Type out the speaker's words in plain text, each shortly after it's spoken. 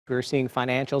We're seeing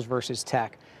financials versus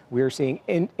tech. We're seeing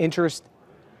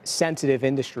interest-sensitive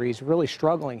industries really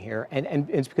struggling here, and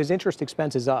it's because interest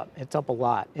expense is up. It's up a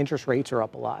lot. Interest rates are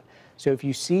up a lot. So if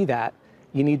you see that,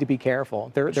 you need to be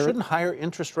careful. Shouldn't higher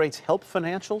interest rates help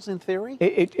financials in theory?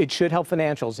 It should help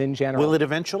financials in general. Will it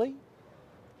eventually?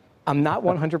 I'm not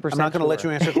 100% I'm not going to let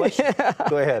you answer the question.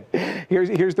 Go ahead.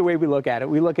 Here's the way we look at it.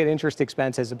 We look at interest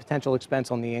expense as a potential expense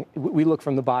we look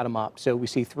from the bottom up. So we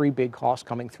see three big costs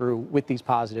coming through with these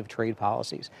positive trade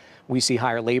policies. We see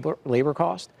higher labor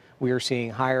cost, we are seeing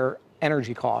higher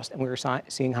energy cost, and we are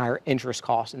seeing higher interest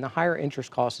costs. And the higher interest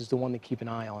cost is the one to keep an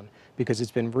eye on because it's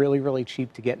been really, really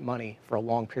cheap to get money for a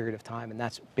long period of time, and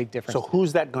that's a big difference. So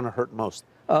who's that going to hurt most?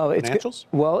 Financials?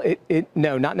 Well,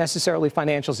 no, not necessarily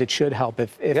financials. It should help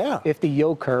if the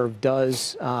yield curve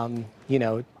does,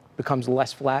 becomes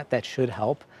less flat. That should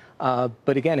help.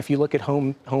 But again, if you look at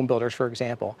home builders, for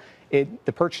example,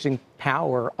 the purchasing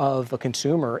power of a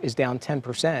consumer is down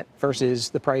 10% versus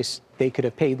the price they could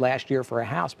have paid last year for a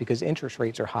house because interest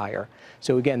rates are higher.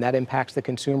 So again, that impacts the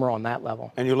consumer on that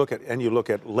level. And you look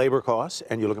at labor costs,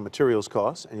 and you look at materials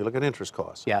costs, and you look at interest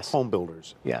costs. Yes. Home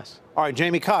builders. Yes. All right,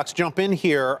 Jamie Cox, jump in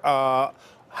here.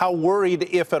 How worried,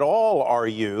 if at all, are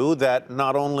you that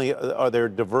not only are there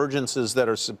divergences that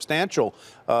are substantial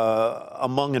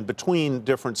among and between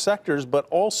different sectors, but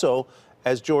also,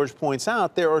 as George points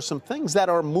out, there are some things that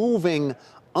are moving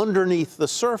underneath the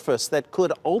surface that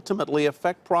could ultimately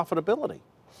affect profitability?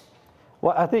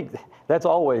 Well, I think that's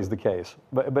always the case,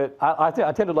 but I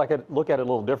tend to look at it a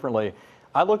little differently.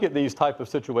 I look at these type of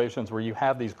situations where you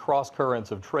have these cross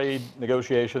currents of trade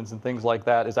negotiations and things like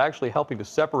that is actually helping to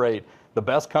separate the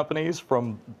best companies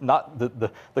from not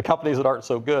the companies that aren't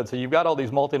so good. So you've got all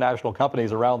these multinational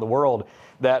companies around the world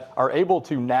that are able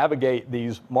to navigate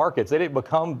these markets. They didn't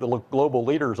become the global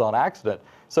leaders on accident.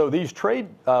 So these trade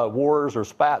wars or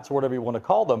spats, or whatever you want to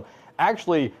call them,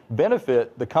 actually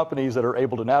benefit the companies that are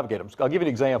able to navigate them. I'll give you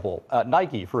an example.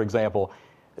 Nike, for example.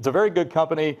 It's a very good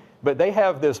company, but they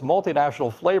have this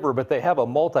multinational flavor, but they have a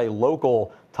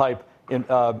multi-local type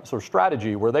sort of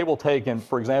strategy where they will take,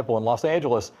 for example, in Los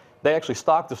Angeles, they actually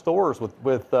stock the stores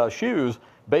with shoes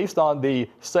based on the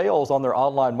sales on their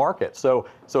online market. So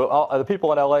the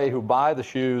people in LA who buy the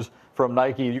shoes from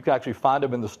Nike, you can actually find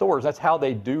them in the stores. That's how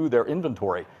they do their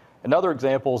inventory. Another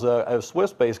example is a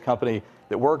Swiss-based company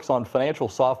that works on financial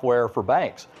software for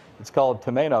banks. It's called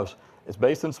Temenos. It's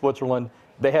based in Switzerland.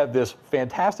 They have this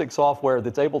fantastic software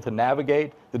that's able to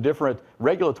navigate the different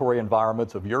regulatory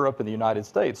environments of Europe and the United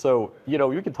States. So,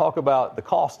 you can talk about the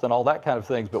cost and all that kind of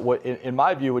things, but in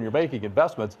my view, when you're making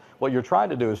investments, what you're trying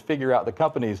to do is figure out the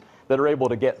companies that are able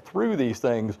to get through these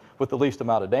things with the least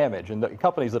amount of damage. And the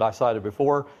companies that I cited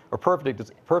before are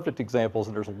perfect examples,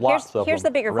 and there's lots of them. Here's the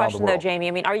bigger question, though, Jamie.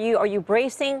 I mean, are you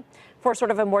bracing for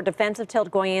sort of a more defensive tilt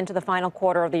going into the final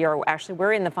quarter of the year? Actually,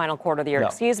 we're in the final quarter of the year. No.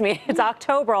 Excuse me. It's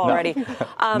October already.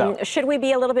 No. Should we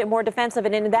be a little bit more defensive?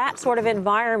 And in that sort of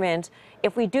environment,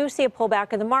 if we do see a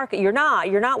pullback in the market, you're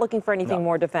not looking for anything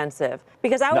more defensive.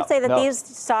 Because I would say that these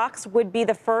stocks would be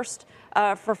the first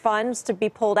for funds to be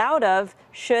pulled out of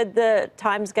should the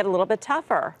times get a little bit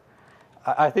tougher.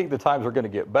 I think the times are going to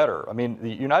get better. I mean, the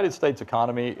United States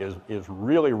economy is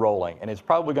really rolling, and it's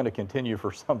probably going to continue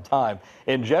for some time.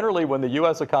 And generally, when the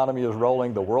U.S. economy is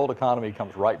rolling, the world economy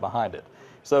comes right behind it.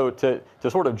 So to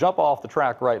sort of jump off the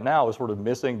track right now is sort of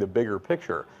missing the bigger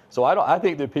picture. So I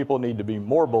think that people need to be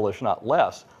more bullish, not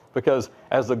less, because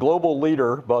as the global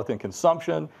leader, both in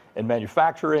consumption and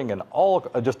manufacturing and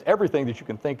just everything that you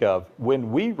can think of,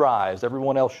 when we rise,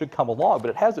 everyone else should come along.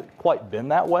 But it hasn't quite been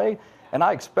that way. And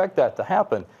I expect that to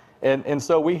happen. And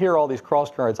so we hear all these cross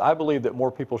currents. I believe that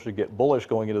more people should get bullish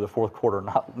going into the fourth quarter,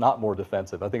 not more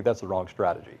defensive. I think that's the wrong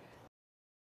strategy.